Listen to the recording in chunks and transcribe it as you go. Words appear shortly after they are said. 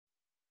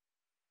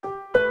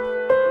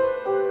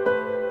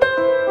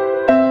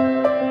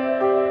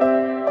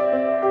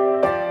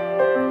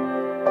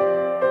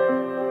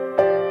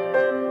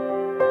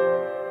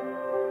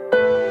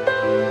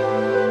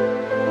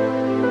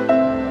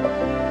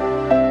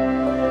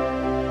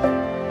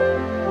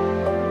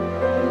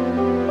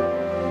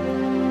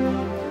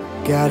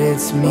God,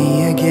 it's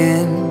me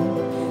again.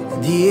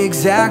 In the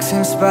exact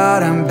same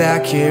spot, I'm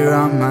back here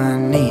on my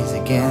knees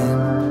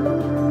again.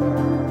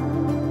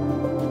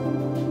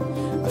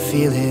 I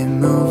feel it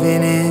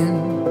moving in,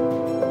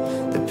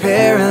 the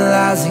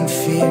paralyzing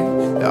fear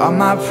that all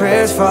my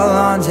prayers fall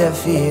on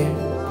deaf ears.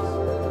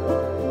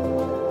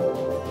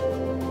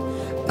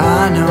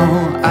 I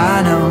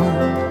know,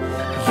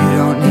 you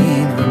don't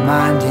need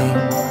reminding.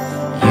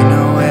 You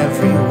know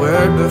every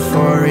word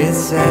before it's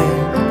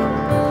said.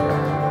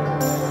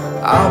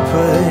 I'll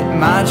put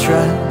my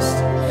trust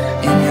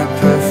in your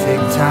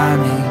perfect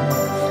timing,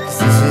 'cause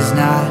this is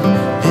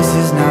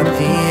not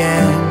the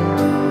end.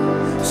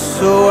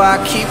 So I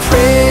keep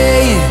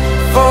praying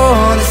for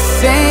the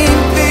same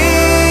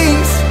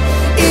things.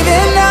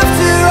 Even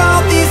after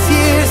all these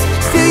years,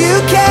 still you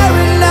care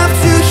enough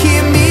to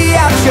hear me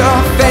out.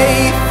 You're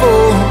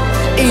faithful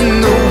in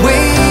the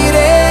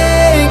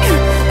waiting,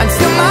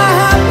 until my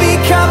heart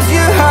becomes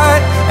your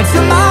heart,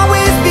 until my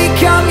ways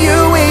become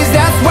your ways.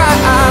 That's why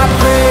I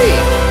pray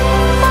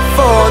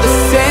for the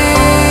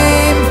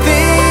same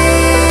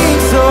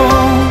things.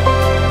 Oh,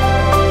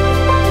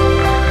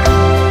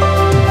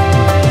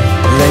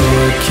 let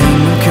your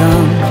kingdom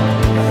come,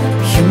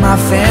 heal my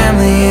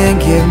family and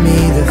give me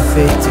the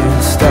faith to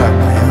start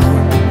my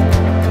own.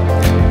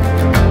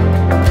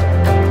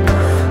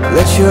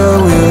 Let your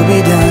will be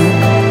done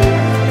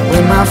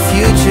when my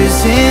future's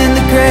in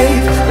the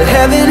grave. Let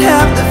heaven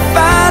have the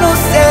final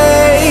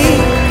say.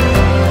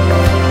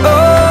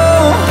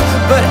 Oh,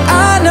 but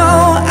I know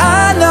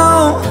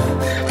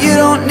you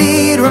don't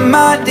need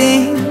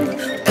reminding.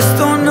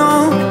 Esto no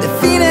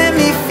define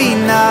mi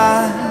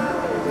final.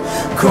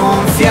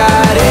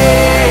 Confiaré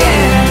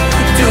en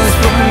tus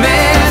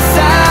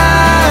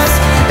promesas.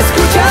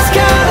 Escuchas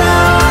cada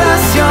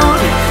oración,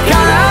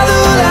 cada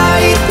duda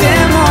y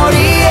temor,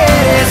 y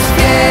eres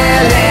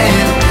fiel en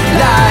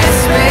la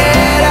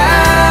espera.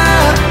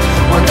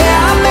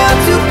 Moldeame a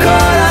tu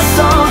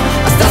corazón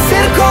hasta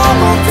ser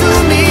como tú,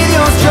 mi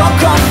Dios. Yo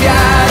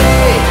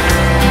confiaré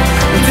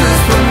en tus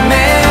promesas,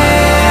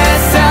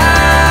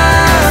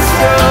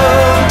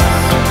 Dios.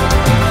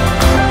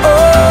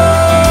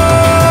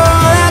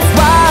 Oh, that's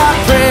why I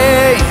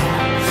pray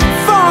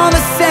for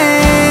the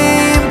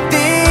same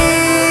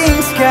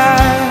things,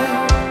 God.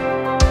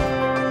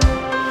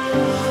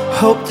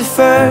 Hope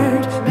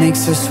deferred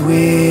makes us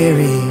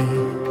weary,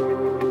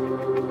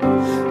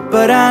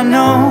 but I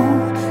know,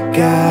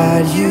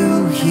 God, you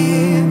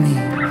hear me.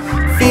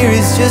 Fear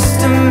is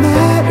just a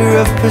matter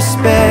of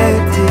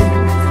perspective,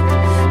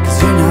 'cause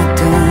you're not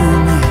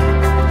done yet.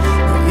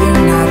 No,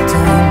 you're not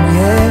done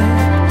yet.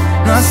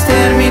 No has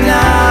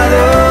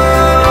terminado.